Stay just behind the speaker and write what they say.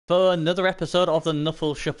for another episode of the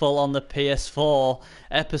Nuffle Shuffle on the PS4,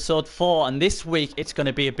 episode 4. And this week it's going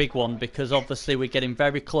to be a big one because obviously we're getting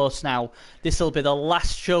very close now. This will be the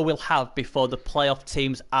last show we'll have before the playoff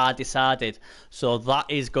teams are decided. So that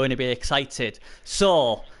is going to be exciting.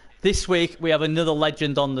 So this week we have another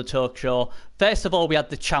legend on the talk show. First of all, we had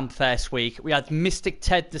the champ first week. We had Mystic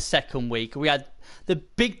Ted the second week. We had the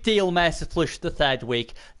big deal Mercer Flush the third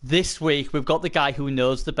week. This week we've got the guy who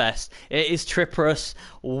knows the best. It is Tripperus.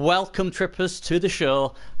 Welcome, Tripperus, to the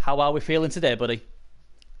show. How are we feeling today, buddy?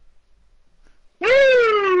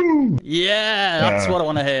 Woo! Yeah, that's what I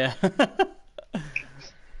want to hear.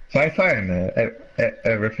 Fine.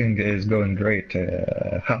 Everything is going great.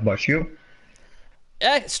 How about you?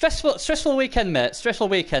 Stressful weekend, mate. Stressful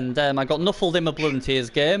weekend. I got nuffled in my Blood and Tears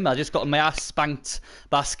game. I just got my ass spanked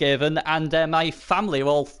by Skaven, and my family are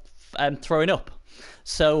all throwing up.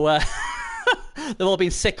 So they've all been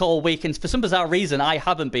sick all week, and for some bizarre reason, I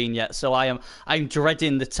haven't been yet. So I'm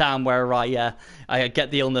dreading the time where I get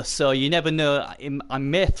the illness. So you never know. I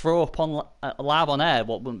may throw up on live on air,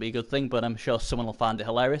 what wouldn't be a good thing, but I'm sure someone will find it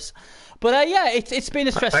hilarious. But yeah, it's been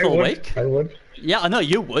a stressful week. I would. Yeah, I know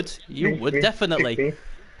you would. You would definitely.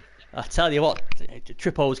 I tell you what,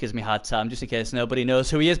 Trip always gives me a hard time, just in case nobody knows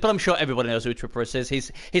who he is. But I'm sure everybody knows who Tripperus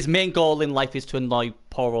is. His main goal in life is to annoy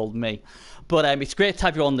poor old me. But it's great to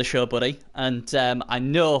have you on the show, buddy. And I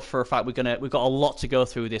know for a fact we've got a lot to go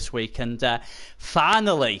through this week. And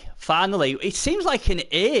finally, it seems like an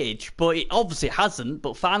age, but it obviously hasn't.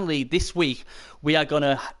 But finally, this week we are going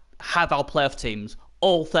to have our playoff teams.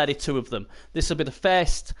 All 32 of them. This will be the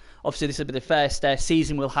first. Obviously, this will be the first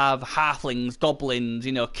season we'll have halflings, goblins,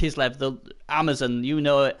 Kislev, the Amazon,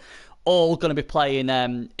 it, all going to be playing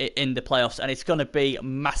in the playoffs, and it's going to be a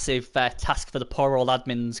massive task for the poor old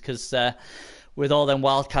admins because with all them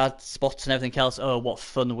wildcard spots and everything else, oh, what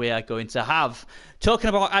fun we are going to have. Talking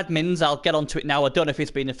about admins, I'll get onto it now. I don't know if it's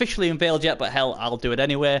been officially unveiled yet, but hell, I'll do it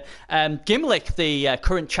anyway. Gimlick, the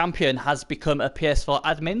current champion, has become a PS4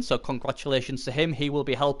 admin, so congratulations to him. He will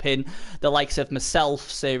be helping the likes of myself,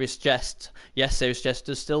 Serious Jest. Yes, Serious Jest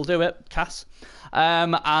does still do it, Cass.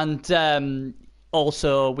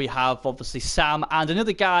 Also, we have, obviously, Sam and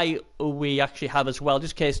another guy we actually have as well,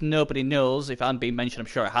 just in case nobody knows. If I'm being mentioned,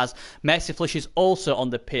 I'm sure it has. Mercy Flush is also on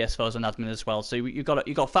the PS4 as an admin as well. So you've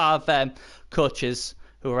got 5 coaches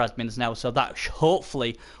who are admins now. So that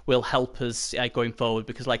hopefully will help us going forward.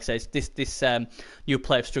 Because, like I say, this new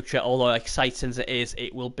player structure, although exciting as it is,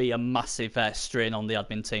 it will be a massive strain on the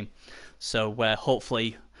admin team. So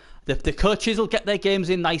hopefully the coaches will get their games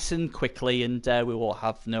in nice and quickly, and we will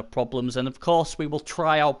have no problems. And of course, we will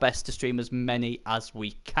try our best to stream as many as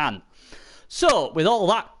we can. So, with all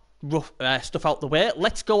that rough stuff out the way,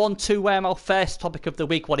 let's go on to our first topic of the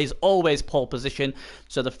week, what is always pole position.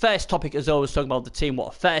 So the first topic is always talking about the team, what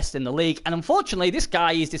are first in the league. And unfortunately, this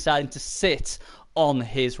guy is deciding to sit on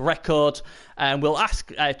his record. And we'll ask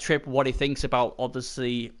Trip what he thinks about,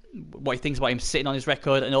 obviously, what he thinks about him sitting on his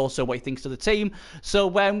record, and also what he thinks of the team. So,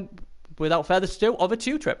 without further ado, over to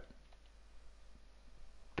you, Trip.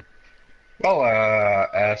 Well,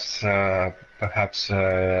 as perhaps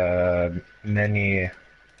many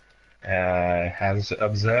has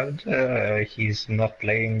observed, he's not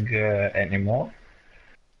playing anymore.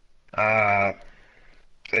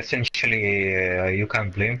 Essentially, you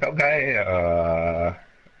can't blame that guy.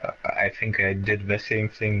 I think I did the same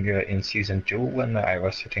thing in Season 2 when I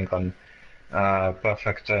was sitting on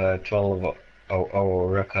perfect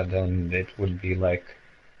 12-0 record, and it would be like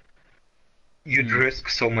you'd risk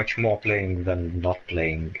so much more playing than not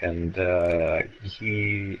playing, and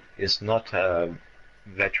he is not a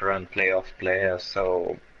veteran playoff player,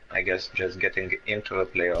 so I guess just getting into the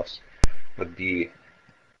playoffs would be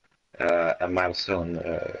a milestone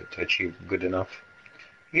to achieve good enough.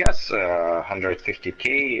 He has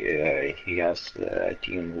 150k, he has a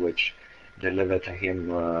team which delivered him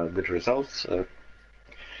good results.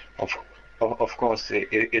 Of course,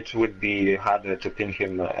 it would be harder to pin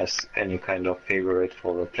him as any kind of favorite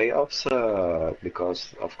for the playoffs,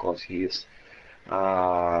 because of course he is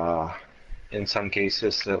in some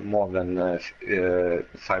cases more than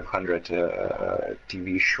 500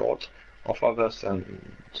 TV short of others, and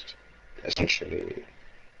essentially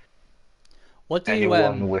what do you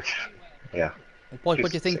anyone with what do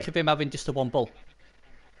you think of him having just a one bull?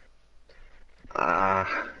 I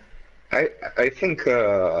think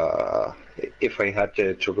if I had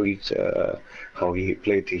to read how he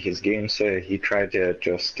played his games, he tried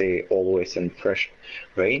to stay always in fresh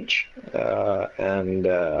range, and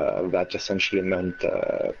that essentially meant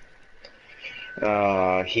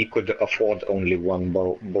he could afford only one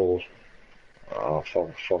bull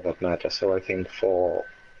for that matter. So I think for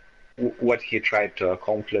what he tried to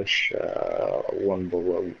accomplish,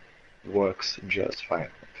 Womble works just fine.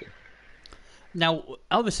 I think. Now,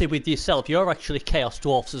 obviously, with yourself, you're actually Chaos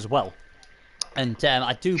Dwarfs as well. And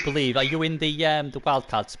I do believe, are you in the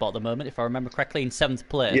wildcard spot at the moment, if I remember correctly, in 7th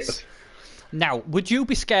place? Yes. Now, would you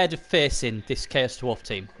be scared of facing this Chaos Dwarf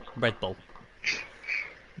team, Red Bull?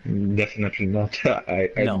 Definitely not.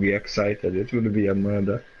 I'd be excited. It would be a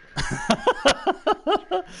murder.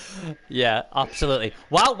 Yeah, absolutely.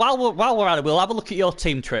 While we're at it, we'll have a look at your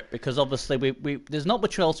team trip, because obviously there's not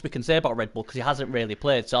much else we can say about Red Bull because he hasn't really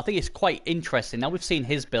played. So I think it's quite interesting. Now we've seen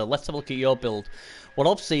his build. Let's have a look at your build. Well,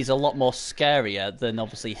 obviously he's a lot more scarier than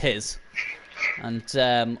obviously his. And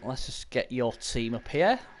let's just get your team up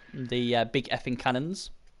here. The big effing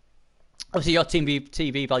cannons. Obviously your team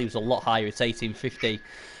TV value is a lot higher. It's 1850.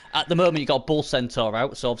 At the moment, you've got Bull Centaur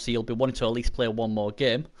out, so obviously you'll be wanting to at least play one more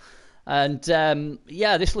game. And,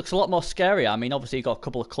 yeah, this looks a lot more scary. I mean, obviously you've got a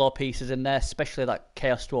couple of claw pieces in there, especially that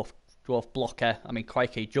Chaos Dwarf blocker. I mean,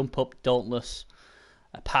 crikey, jump up, dauntless,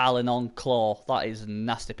 piling on claw. That is a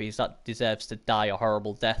nasty piece. That deserves to die a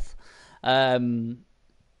horrible death. And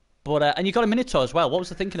you've got a Minotaur as well. What was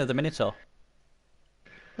the thinking of the Minotaur?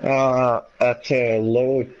 At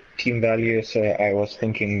low team values, I was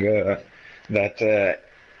thinking that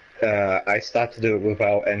I started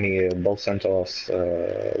without any Bull Centaurs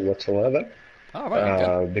whatsoever. Oh, right,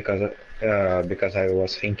 okay. Because I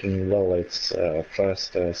was thinking, well, it's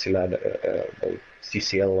first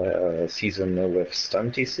CCL season with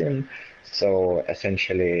stunties in, so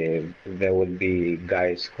essentially there would be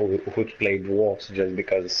guys who'd play dwarves just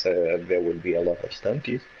because there would be a lot of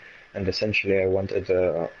stunties, and essentially I wanted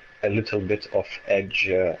a little bit of edge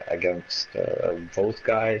against both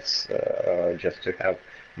guys, just to have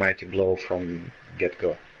Mighty Blow from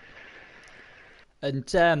get-go. And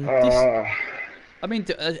I mean,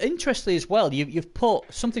 interestingly as well, you've put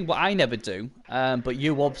something what I never do, but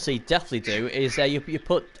you obviously definitely do, is you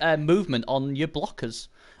put movement on your blockers.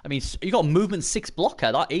 I mean, you got a movement 6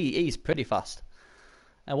 blocker. That he's pretty fast.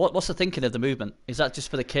 And what's the thinking of the movement? Is that just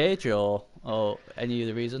for the cage or any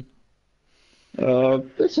other reason?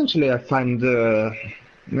 Essentially, I find the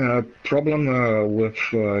problem with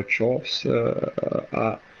chores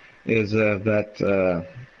is that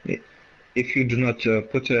if you do not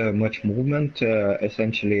put much movement,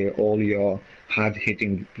 essentially all your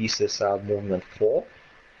hard-hitting pieces are movement 4.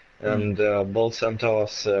 And Bull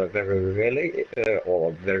Centaurs very rarely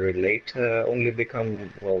or very late only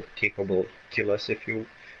become, well, capable killers if you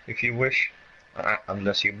wish,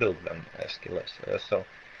 unless you build them as killers.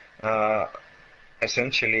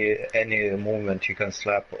 Essentially, any movement you can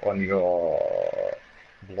slap on your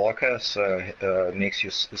blockers makes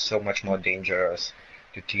you so much more dangerous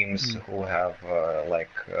to teams who have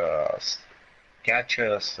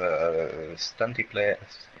catchers, stunty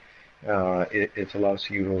players. It allows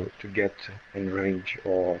you to get in range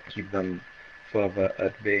or keep them further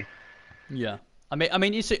at bay. Yeah. I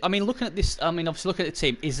mean, looking at this, obviously looking at the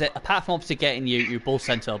team, is it, apart from obviously getting your Bull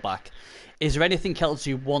Centaur back, is there anything else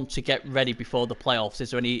you want to get ready before the playoffs? Is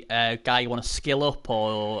there any guy you want to skill up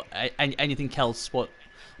or anything else? How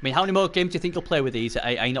many more games do you think you'll play with these?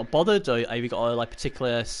 Are you not bothered, or have you got a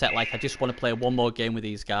particular set, like, I just want to play one more game with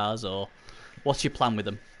these guys, or what's your plan with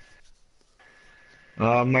them?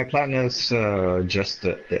 My plan is just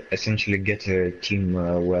essentially get a team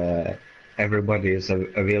where everybody is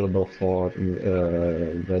available for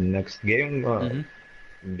the next game,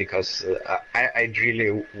 because I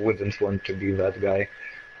really wouldn't want to be that guy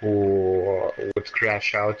who would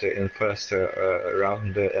crash out in first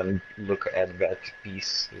round and look at that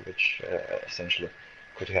piece, which essentially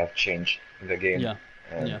could have changed the game.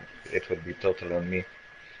 It would be totally on me.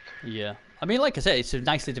 Yeah. I mean, like I said, it's a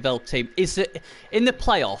nicely developed team. Is it in the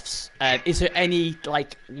playoffs? Is there any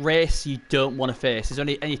race you don't want to face? Is there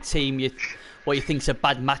any team you think's a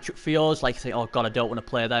bad matchup for yours? Like, say, oh god, I don't want to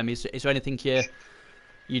play them. Is there anything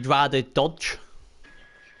you'd rather dodge?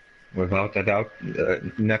 Without a doubt,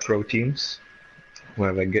 necro teams,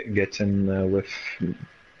 whoever gets in with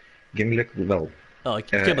Gimlick. Well,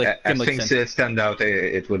 things stand out.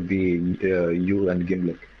 It would be Yule and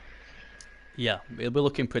Gimlick. Yeah, we're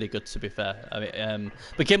looking pretty good, to be fair.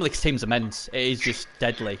 But Gimlick's team's immense. It is just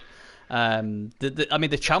deadly.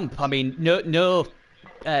 The champ. No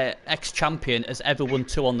ex-champion has ever won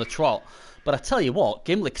 2 on the trot. But I tell you what,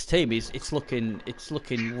 Gimlick's team it's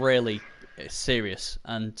looking really serious,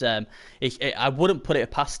 and I wouldn't put it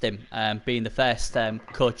past him being the first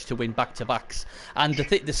coach to win back-to-backs. And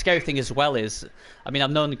the scary thing as well is, I mean,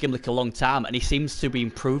 I've known Gimlick a long time, and he seems to be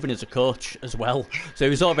improving as a coach as well. So he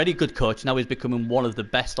was already a good coach, now he's becoming one of the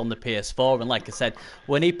best on the PS4. And like I said,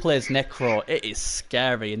 when he plays Necro, it is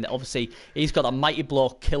scary. And obviously, he's got a Mighty Blow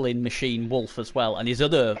killing machine Wolf as well, and his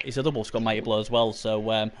other Wolf's got Mighty Blow as well.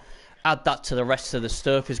 So add that to the rest of the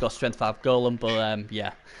stuff. He's got Strength 5 Golem, but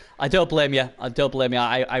yeah, I don't blame you.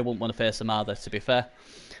 I wouldn't want to face him either, to be fair.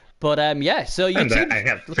 But yeah, so you team I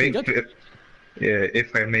have looking good.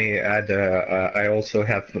 If I may add, I also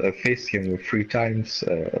have faced him 3 times.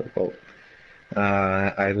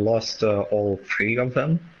 I lost all 3 of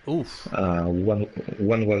them. Oof.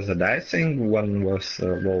 One was a dicing, one was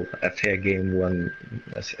a fair game, one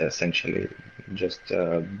essentially just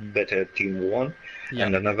better team won,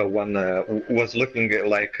 and another one was looking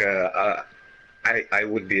like I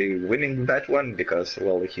would be winning that one because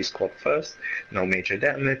he scored first, no major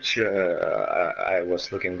damage. I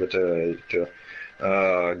was looking good to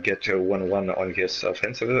get 1-1 on his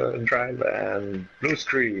offensive drive, and blue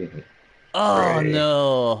screen. Oh Great.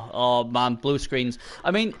 no! Oh man, blue screens.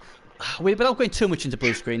 I mean, without going too much into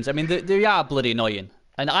blue screens, I mean they are bloody annoying.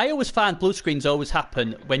 And I always find blue screens always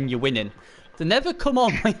happen when you're winning. They never come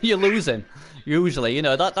on when you're losing. Usually,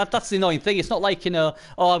 that's the annoying thing. It's not like,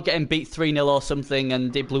 I'm getting beat 3-0 or something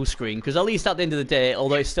and it blue screen. Because at least at the end of the day,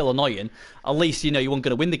 although it's still annoying, at least you weren't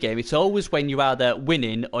going to win the game. It's always when you're either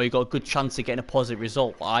winning or you've got a good chance of getting a positive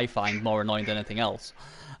result that I find more annoying than anything else.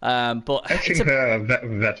 But I think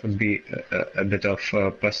that would be a bit of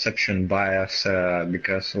perception bias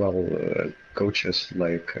because coaches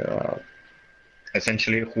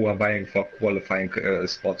essentially who are vying for qualifying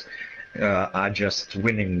spots are just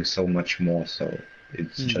winning so much more, so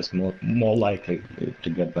it's just more likely to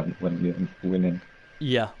get them when you're winning.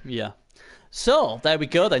 Yeah. So there we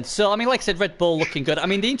go then. So I mean, like I said, Red Bull looking good. I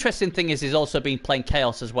mean, the interesting thing is he's also been playing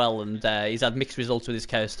Chaos as well, and he's had mixed results with his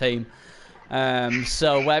Chaos team.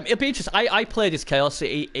 So it'll be interesting. I played his Chaos.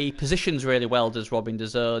 He positions really well, does Robin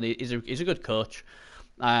DAZN. He's a good coach.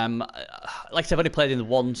 Like I said, I've only played him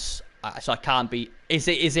once, so I can't be. Is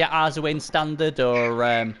it Arzawin standard or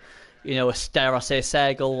a dare I say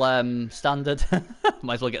Sergal standard?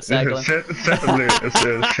 Might as well get Sergal. Certainly, it's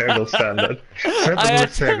a Sergal standard. Certainly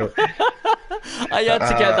Sergal. I had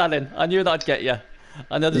to get that in. I knew that'd get you.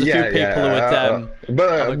 I know there's a few people who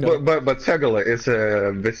would. But Sergal is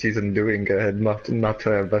this season doing not the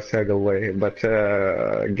Sergal way, but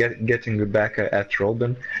getting back at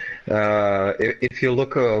Robin. If you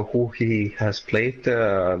look who he has played,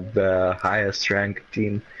 the highest ranked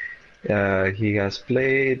team he has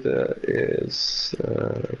played is.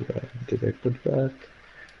 Did I put that?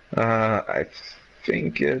 I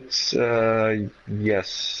think it's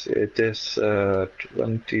yes, it is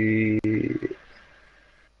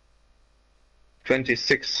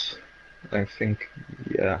 26, I think.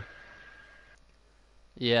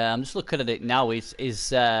 Yeah, I'm just looking at it now. It's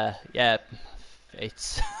I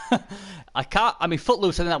can't. I mean,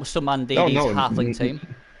 Footloose. I think that was some man DD's halfling team.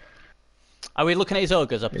 Are we looking at his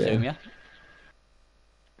ogres? I presume, yeah.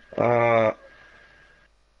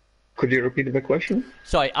 Could you repeat the question?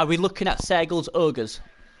 Sorry, are we looking at Sergal's ogres?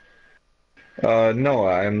 No,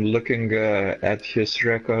 I'm looking at his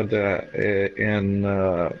record in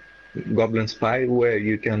Goblin Spy, where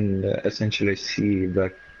you can essentially see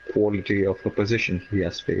the quality of opposition he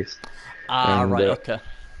has faced. Right, okay.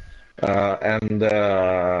 And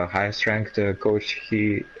highest ranked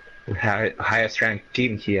highest ranked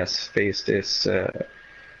team he has faced is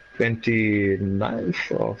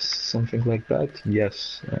 29th or something like that.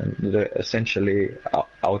 Yes, and essentially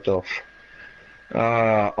out of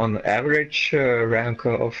on average rank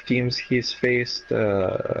of teams he's faced,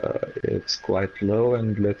 it's quite low.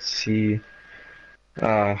 And let's see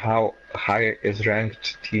how high is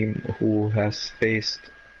ranked team who has faced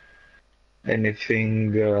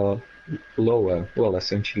anything lower. Well,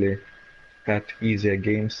 essentially had easier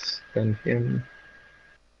games than him.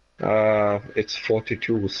 It's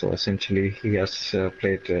 42, so essentially he has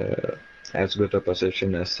played as good a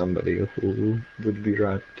position as somebody who would be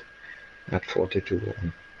ranked at 42. So,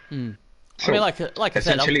 I mean, like I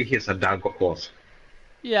said, essentially he's a dark horse.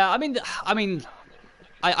 Yeah, I mean,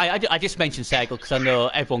 I just mentioned Sergal because I know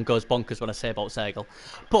everyone goes bonkers when I say about Sergal.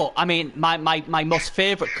 But I mean, my most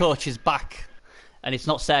favourite coach is back, and it's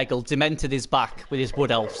not Sergal. Demented is back with his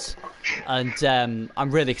Wood Elves, and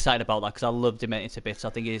I'm really excited about that because I love Demented to bits.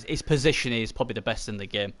 I think his position is probably the best in the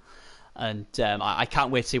game. And I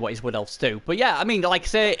can't wait to see what his wood elves do. But yeah, I mean, like I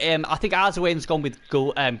say, I think Arzawain's gone with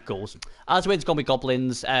goals. Arzawain's gone with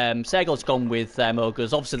goblins. Sergol's gone with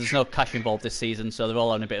ogres. Obviously, there's no cash involved this season, so they're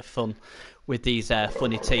all having a bit of fun with these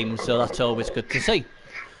funny teams. So that's always good to see.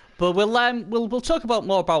 But we'll talk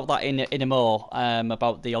more about that in a more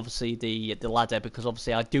about the ladder, because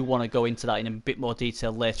obviously I do want to go into that in a bit more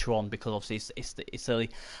detail later on, because obviously it's the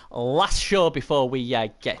last show before we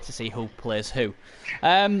get to see who plays who.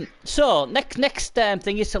 So next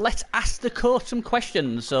thing is to let's ask the coach some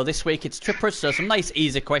questions. So this week it's Trippers, so some nice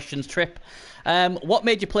easy questions. Trip, what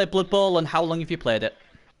made you play Blood Bowl and how long have you played it?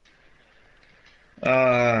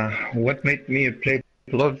 What made me play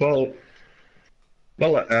Blood Bowl?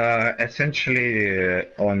 Well, essentially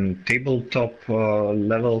on tabletop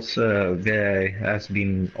levels, there has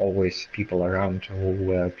been always people around who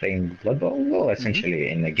were playing Blood Bowl. Well, essentially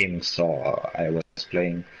in a gaming store, I was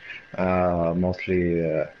playing mostly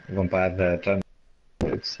Vampire the Eternal.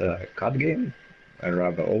 It's a card game, a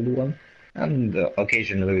rather old one, and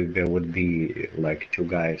occasionally there would be like two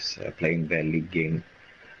guys playing their league game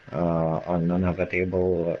on another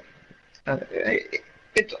table.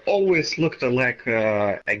 It always looked like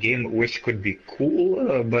a game which could be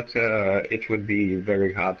cool, but it would be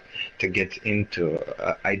very hard to get into.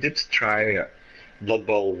 I did try Blood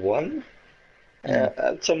Bowl 1.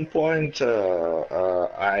 At some point,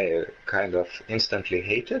 I kind of instantly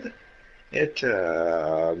hated it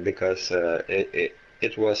because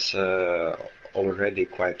it was already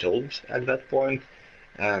quite old at that point,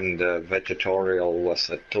 and the tutorial was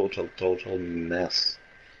a total mess.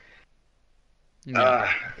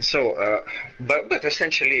 Yeah. But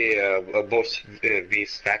essentially, both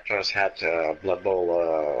these factors had Blood Bowl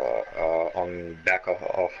on back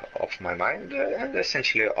of my mind, and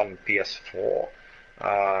essentially on PS4,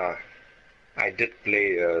 I did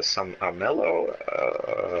play some Armello.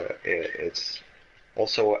 It's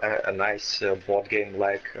also a nice board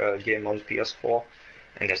game-like game on PS4,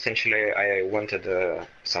 and essentially I wanted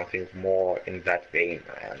something more in that vein,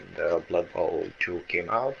 and Blood Bowl 2 came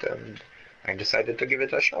out, and I decided to give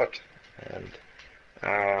it a shot, and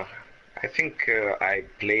I think I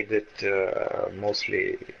played it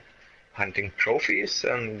mostly hunting trophies,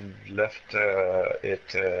 and left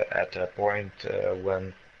it at a point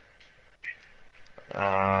when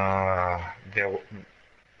I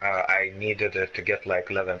needed it to get like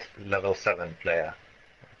level 7 player,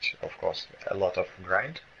 which of course a lot of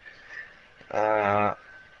grind. And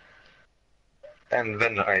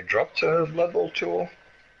then I dropped Blood Bowl 2.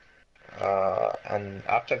 And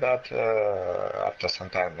after that, after some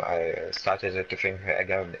time, I started to think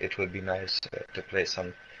again it would be nice to play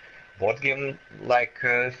some board game-like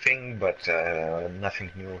thing, but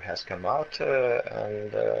nothing new has come out,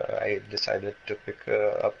 and I decided to pick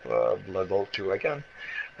up Blood Bowl 2 again,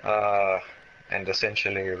 and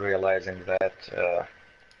essentially realizing that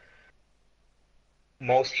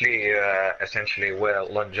mostly, essentially, where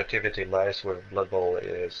longevity lies with Blood Bowl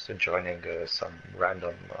is joining some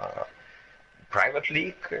random private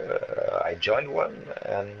league. I joined one,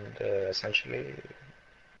 and essentially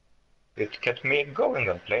it kept me going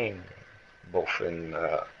and playing both in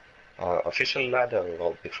official ladder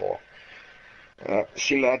or before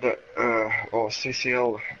C ladder or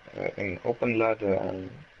CCL in open ladder, and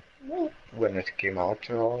well, when it came out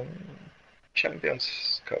on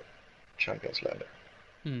Champions Cup, Champions ladder.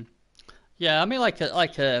 Yeah, I mean,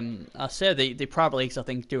 I say the private leagues, I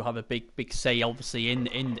think, do have a big say, obviously,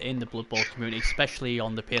 in the Blood Bowl community, especially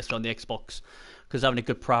on the PS4 and the Xbox, because having a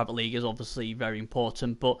good private league is obviously very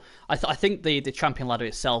important. But I think the champion ladder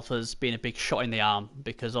itself has been a big shot in the arm,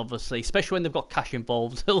 because obviously, especially when they've got cash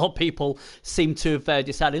involved, a lot of people seem to have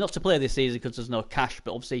decided not to play this season because there's no cash.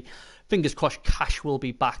 But obviously, fingers crossed, cash will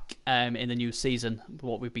be back in the new season,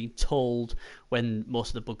 what we've been told, when most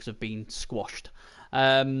of the bugs have been squashed.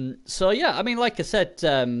 So yeah, I mean, like I said,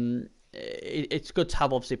 it's good to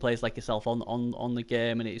have obviously players like yourself on the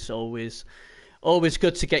game, and it's always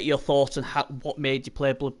good to get your thoughts on what made you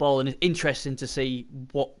play Blood Bowl, and it's interesting to see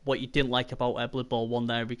what you didn't like about Blood Bowl 1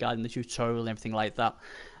 there regarding the tutorial and everything like that.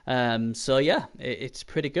 So yeah, it's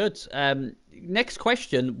pretty good. Next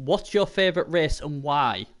question: what's your favourite race and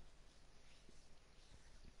why?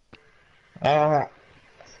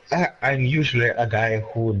 I'm usually a guy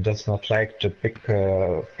who does not like to pick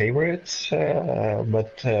favorites,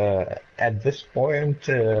 but at this point,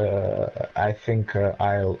 I think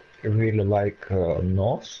I really like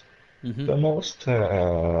North the most,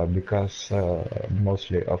 because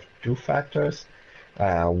mostly of two factors.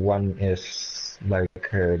 One is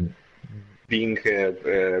like being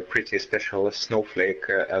a pretty special snowflake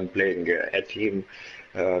and playing a team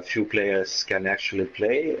few players can actually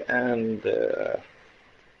play, and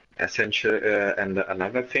and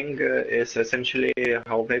another thing is essentially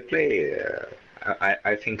how they play.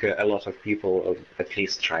 I think a lot of people at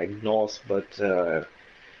least tried Norse, but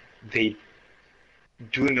they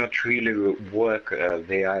do not really work.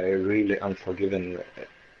 They are really unforgiving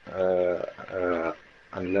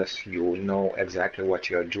unless you know exactly what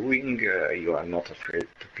you're doing. You are not afraid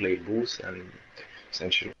to play boost and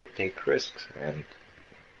essentially take risks, and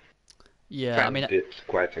Yeah, I find mean, it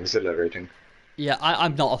quite exhilarating. yeah,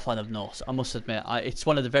 I'm not a fan of Norse. I must admit, it's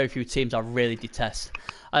one of the very few teams I really detest.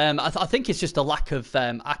 I think it's just a lack of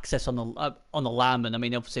access on the landman. I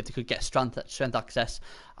mean, obviously, if they could get strength access,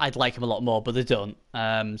 I'd like them a lot more, but they don't.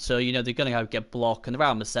 So they're going to get blocked, and they're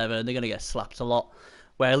Armor 7. They're going to get slapped a lot.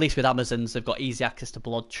 Where at least with Amazons, they've got easy access to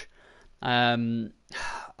blodge. I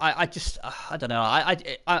don't know.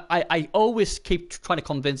 I always keep trying to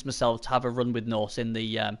convince myself to have a run with Norse in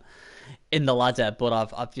the ladder,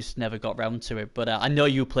 but I've just never got round to it. But I know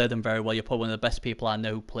you play them very well. You're probably one of the best people I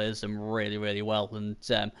know who plays them really, really well. And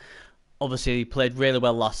obviously, he played really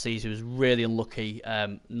well last season. He was really unlucky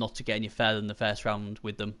not to get any further than the first round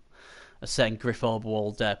with them. A certain Griff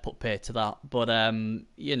Oberwald put pay to that. But, I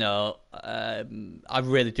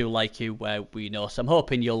really do like you with Norse. I'm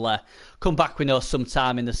hoping you'll come back with Norse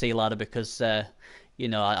sometime in the Sea Ladder because, I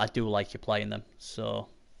do like you playing them. So,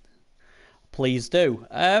 please do.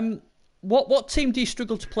 What team do you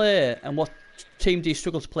struggle to play, and what team do you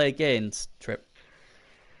struggle to play against, Trip?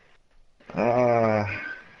 I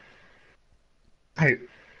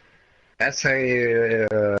as I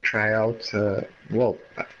try out,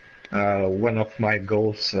 one of my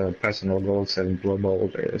goals, personal goals in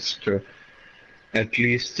Bloodbowl is to at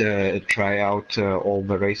least try out all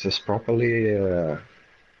the races properly.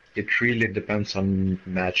 It really depends on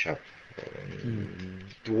matchup.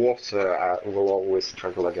 Dwarves will always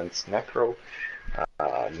struggle against Necro.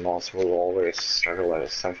 Norse will always struggle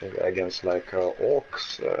as something against like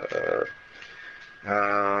Orcs.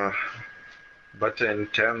 But in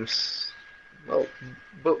terms, but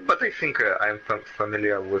I think I'm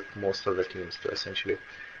familiar with most of the teams to essentially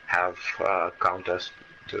have counters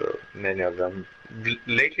to many of them.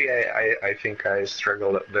 Lately, I think I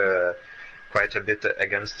struggled quite a bit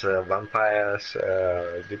against vampires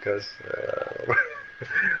because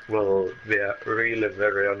they are really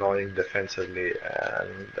very annoying defensively,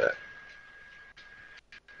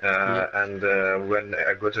 and when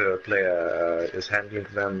a good player is handling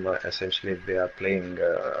them, essentially they are playing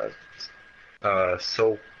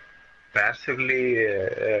so passively,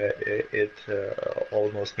 it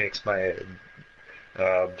almost makes my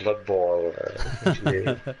Bloodbowl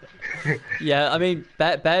essentially. Yeah, I mean,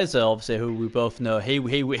 Bearzer, obviously, who we both know, he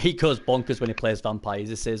goes bonkers when he plays vampires.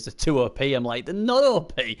 He says they're too OP. I'm like, they're not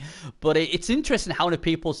OP. But it's interesting how many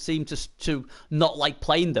people seem to not like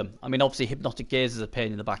playing them. I mean, obviously, Hypnotic Gaze is a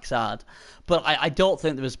pain in the backside. But I don't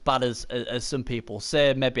think they're as bad as some people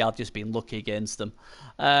say. Maybe I've just been lucky against them.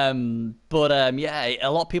 Yeah, a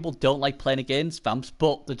lot of people don't like playing against vamps,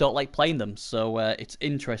 but they don't like playing them. So it's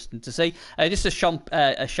interesting to see. Just a shout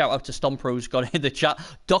out to Stomper who's got in the chat.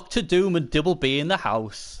 Dr. Doom and Double B in the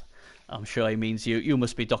house. I'm sure he means you. You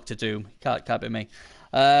must be Dr. Doom. Can't be me.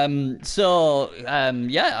 Yeah,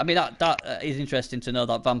 I mean that is interesting to know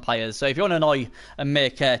that vampires. So if you want to annoy and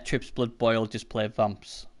make Trip's blood boil, just play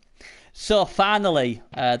vamps. So finally,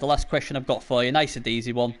 the last question I've got for you, nice and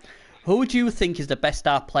easy one. Who do you think is the best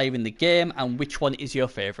star player in the game, and which one is your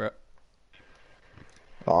favourite?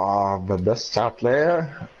 The best star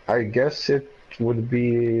player, I guess it would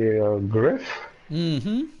be Griff.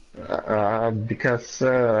 Because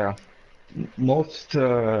most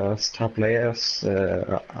star players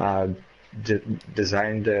are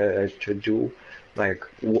designed to do like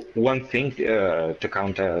one thing to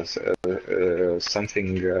counter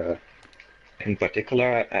something in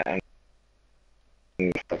particular and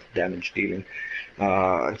damage dealing.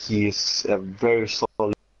 He's a very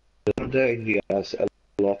solid defender. He has a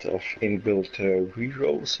lot of inbuilt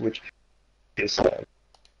rerolls, which is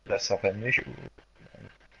less of an issue.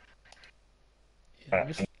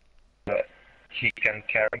 He can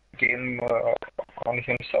carry the game on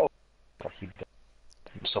himself. He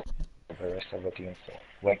does so the rest of the team. So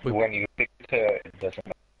when you pick it doesn't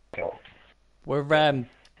matter.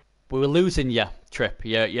 We were losing you, Trip.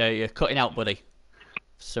 You're cutting out, buddy.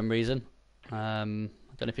 For some reason. I don't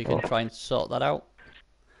know if you can try and sort that out.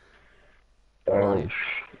 I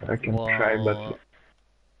can try, but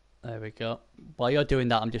there we go. While you're doing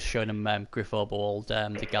that, I'm just showing him Griff Oberwald,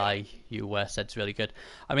 the guy you said's really good.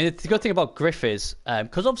 I mean, the good thing about Griff is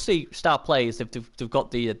because obviously star players they've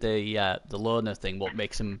got the loner thing, what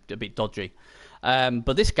makes them a bit dodgy.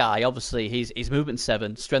 But this guy, obviously, he's movement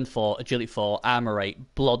 7, strength 4, agility 4, armor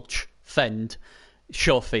 8, blodge, fend,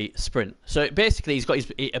 sure feet, sprint. So basically, he's got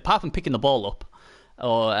apart from picking the ball up,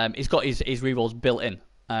 he's got his rerolls built in.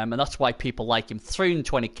 And that's why people like him.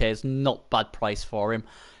 320k is not bad price for him.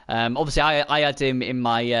 Obviously, I had him in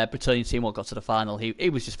my Bretonian team what got to the final. He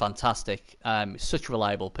was just fantastic. Such a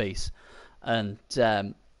reliable piece. And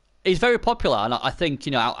he's very popular. And I think,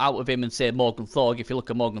 out of him and, say, Morgan Thorg, if you look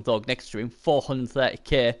at Morgan Thorg next to him,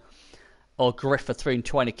 430k, or Griff for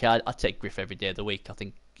 320k, I'd take Griff every day of the week. I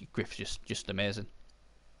think Griff's just amazing.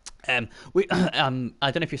 I don't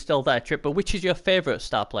know if you're still there, Trip, but which is your favourite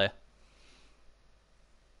star player?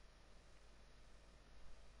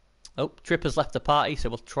 Oh, Trip has left the party, so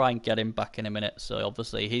we'll try and get him back in a minute. So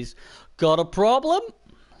obviously he's got a problem.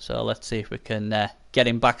 So let's see if we can get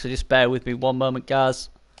him back. So just bear with me one moment, guys.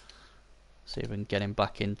 See if we can get him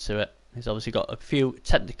back into it. He's obviously got a few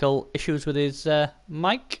technical issues with his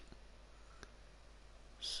mic.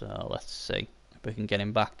 So let's see if we can get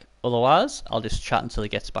him back. Otherwise, I'll just chat until he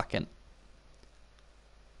gets back in.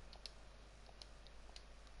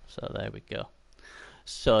 So there we go.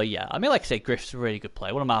 So yeah, I mean, like I say, Griff's a really good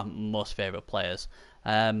player. One of my most favourite players.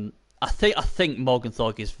 I think Morgan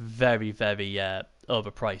Thorg is very, very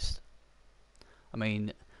overpriced. I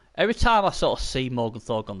mean, every time I sort of see Morgan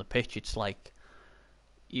Thorg on the pitch, it's like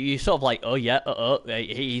you sort of like, oh yeah,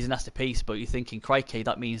 he's a nasty piece, but you're thinking, crikey,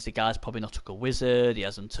 that means the guy's probably not took a wizard. He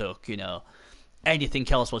hasn't took,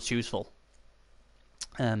 anything else what's useful.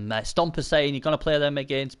 Stomper's saying you're gonna play them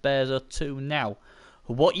against Bears 2 now.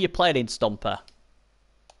 What are you playing in, Stomper?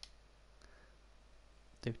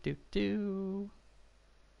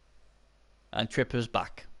 And Tripper's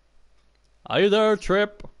back. Are you there,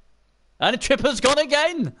 Trip? And Tripper's gone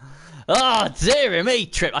again. Oh, dear me,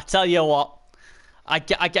 Trip. I tell you what. I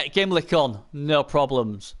get Gimlick on. No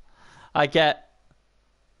problems. And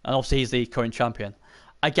obviously he's the current champion.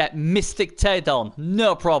 I get Mystic Ted on.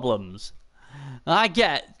 No problems. I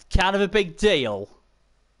get kind of a big deal.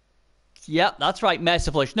 Yep, that's right,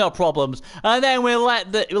 Mesa Flush, no problems. And then we'll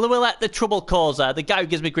let the trouble causer, the guy who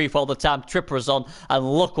gives me grief all the time, Tripper's on, and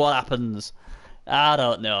look what happens. I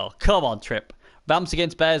don't know. Come on, Trip. Vamps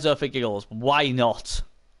against Bearzo for giggles. Why not?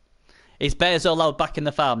 Is Bearzo allowed back in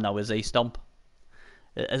the farm now, is he, Stomp?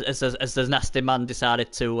 As the nasty man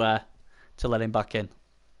decided to let him back in.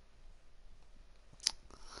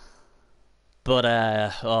 But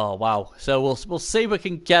oh wow. So we'll see if we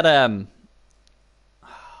can get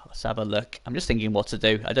Let's have a look. I'm just thinking what to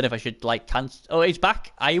do. I don't know if I should cancel. Oh, he's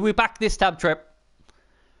back. Are we back this time, Trip?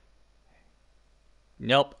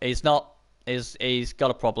 Nope, he's not. He's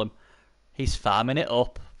got a problem. He's farming it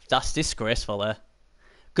up. That's disgraceful there.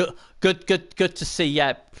 Good to see.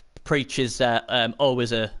 Preach is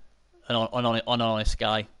always an honest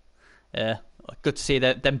guy. Yeah, good to see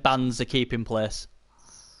that them bans are keeping place.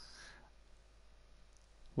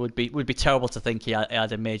 Would be terrible to think he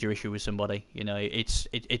had a major issue with somebody.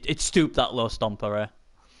 It stooped that low, Stomper.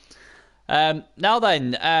 Now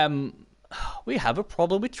then, we have a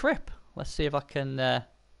problem with Trip. Let's see if I can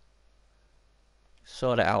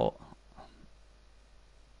sort it out.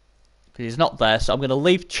 Because he's not there, so I'm going to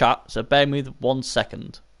leave chat. So bear with me 1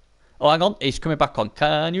 second. Oh, hang on, he's coming back on.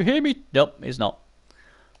 Can you hear me? Nope, he's not.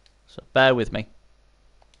 So bear with me.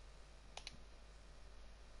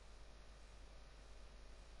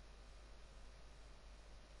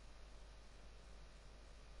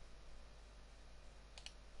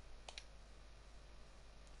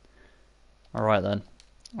 Alright then.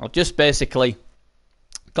 I've just basically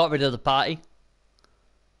got rid of the party.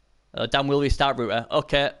 Dan, will we start router?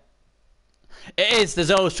 Okay. It is.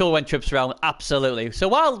 There's always trouble when Trip's around. Absolutely. So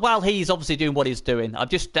while he's obviously doing what he's doing, I've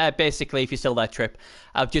just basically, if you're still there, Trip,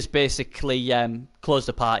 I've just basically closed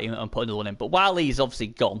the party and put another one in. But while he's obviously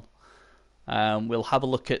gone, we'll have a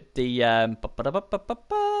look at the... Let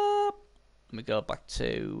me go back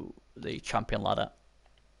to the champion ladder.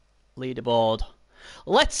 Leaderboard.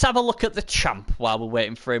 Let's have a look at the champ while we're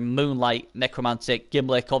waiting for him. Moonlight, Necromantic,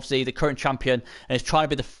 Gimlick, obviously the current champion, and is trying to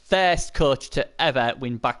be the first coach to ever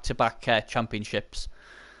win back-to-back championships.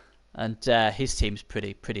 And his team's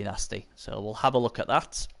pretty nasty. So we'll have a look at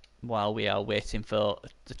that while we are waiting for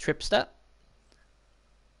the trip step.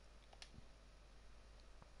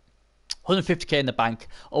 150k in the bank.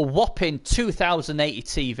 A whopping 2080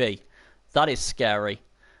 TV. That is scary.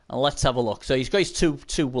 And let's have a look. So he's got his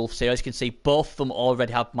two wolves here. As you can see, both of them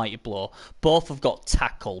already have Mighty Blow. Both have got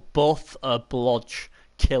Tackle. Both are blodge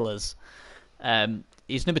killers.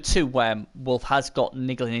 His number 2 wolf has got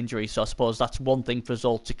niggling injury, so I suppose that's one thing for us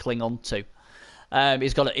all to cling on to.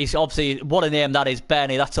 He's obviously, what a name that is,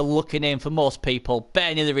 Bernie. That's a lucky name for most people.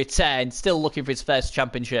 Bernie the Return, still looking for his first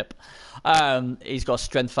championship. He's got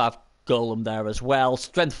Strength 5 Golem there as well.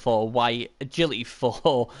 Strength 4 White, Agility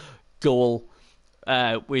 4 Goal,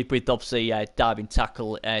 with obviously Diving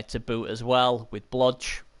Tackle to boot as well, with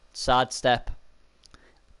Blodge, Sidestep.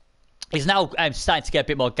 He's now starting to get a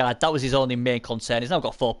bit more guard. That was his only main concern. He's now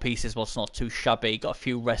got 4 pieces, but it's not too shabby. Got a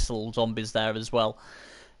few Wrestle Zombies there as well.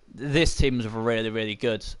 This team's really, really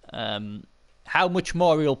good. How much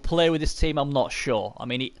more he'll play with this team, I'm not sure. I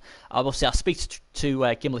mean, obviously, I speak to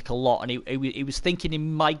Gimlick a lot, and he was thinking he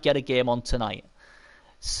might get a game on tonight.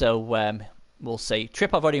 So we'll see.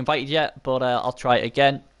 Trip I've already invited yet, but I'll try it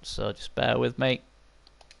again. So just bear with me.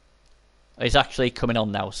 He's actually coming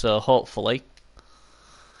on now, so hopefully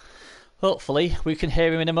we can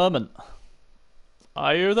hear him in a moment.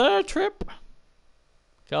 Are you there, Trip?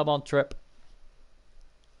 Come on, Trip.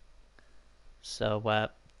 So,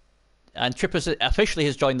 and Trippers officially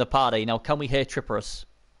has joined the party. Now, can we hear Trippers?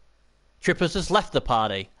 Trippers has left the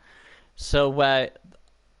party. So,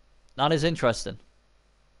 that is interesting.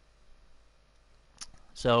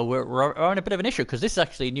 So, we're on a bit of an issue, because this is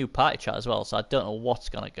actually a new party chat as well, so I don't know what's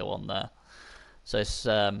going to go on there. So, it's,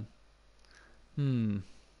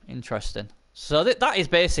 interesting. So, that is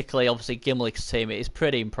basically, obviously, Gimlick's team. It is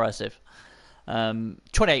pretty impressive.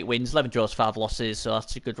 28 wins, 11 draws, 5 losses, so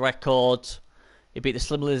that's a good record. He beat the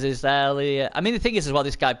Slim Lizards earlier. I mean, the thing is as well,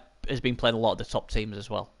 this guy has been playing a lot of the top teams as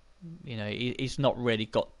well. You know, he's not really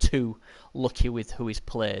got too lucky with who he's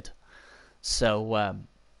played. So,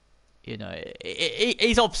 you know,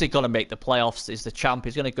 he's obviously going to make the playoffs. He's the champ.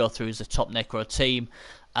 He's going to go through as the top Necro team.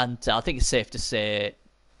 And I think it's safe to say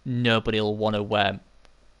nobody will want to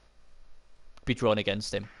be drawn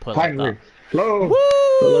against him. Finally. Hello. Woo!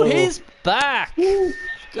 Hello. He's back. Woo.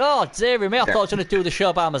 God dear me, I thought I was going to do the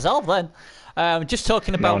show by myself then. Just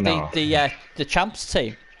talking about the champs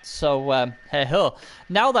team. So, hey ho.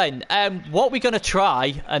 Now then, what we're going to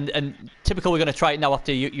try, and typical we're going to try it now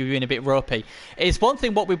after you've been a bit ropey, is one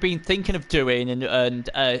thing what we've been thinking of doing, and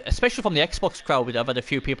especially from the Xbox crowd, I've had a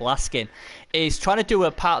few people asking, is trying to do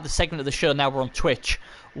a part of the segment of the show now we're on Twitch,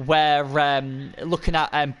 where looking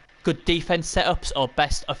at good defense setups or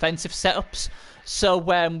best offensive setups. So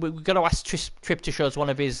we're going to ask Trip to show us one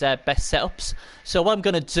of his best setups. So what I'm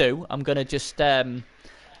going to do, I'm going to just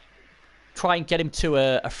try and get him to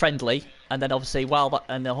a friendly, and then obviously he's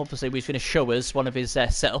going to show us one of his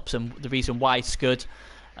setups and the reason why it's good,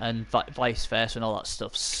 and vice versa and all that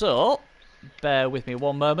stuff. So bear with me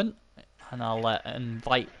one moment, and I'll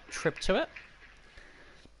invite Trip to it.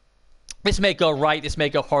 This may go right, this may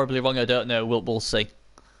go horribly wrong. I don't know. We'll see.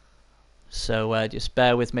 So just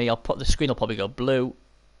bear with me. The screen will probably go blue.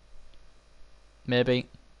 Maybe.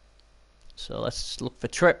 So let's look for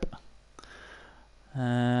Trip.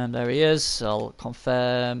 And there he is. I'll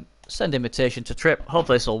confirm. Send invitation to Trip.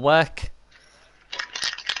 Hopefully this will work.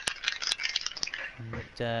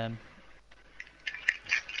 And,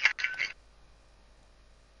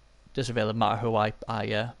 doesn't really matter who I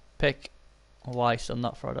pick. Why it's done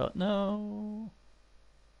that for, I don't know.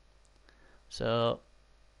 So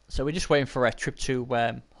we're just waiting for a Trip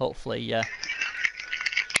to hopefully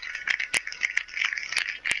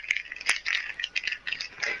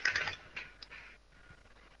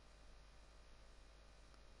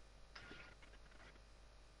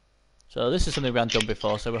So this is something we haven't done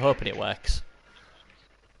before, so we're hoping it works.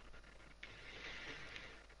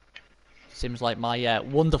 Seems like my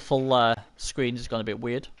wonderful screen has gone a bit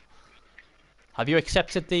weird. Have you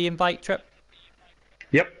accepted the invite, Trip?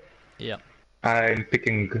 Yep. Yeah. I'm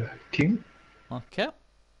picking team. Okay.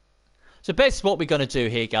 So basically what we're going to do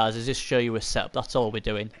here, guys, is just show you a setup. That's all we're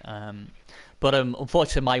doing. But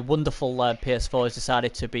unfortunately, my wonderful PS4 has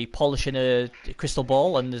decided to be polishing a crystal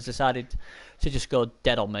ball and has decided to just go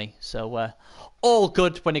dead on me. So all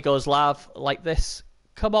good when it goes live like this.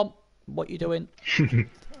 Come on, what you doing?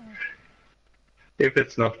 If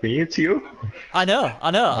it's not me, it's you. I know.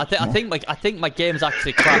 I think my game's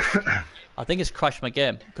actually crashed. I think it's crashed my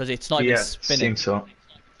game because it's not even spinning. Seems so.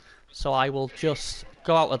 So I will just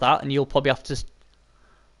go out with that, and you'll probably have to.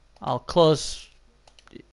 I'll close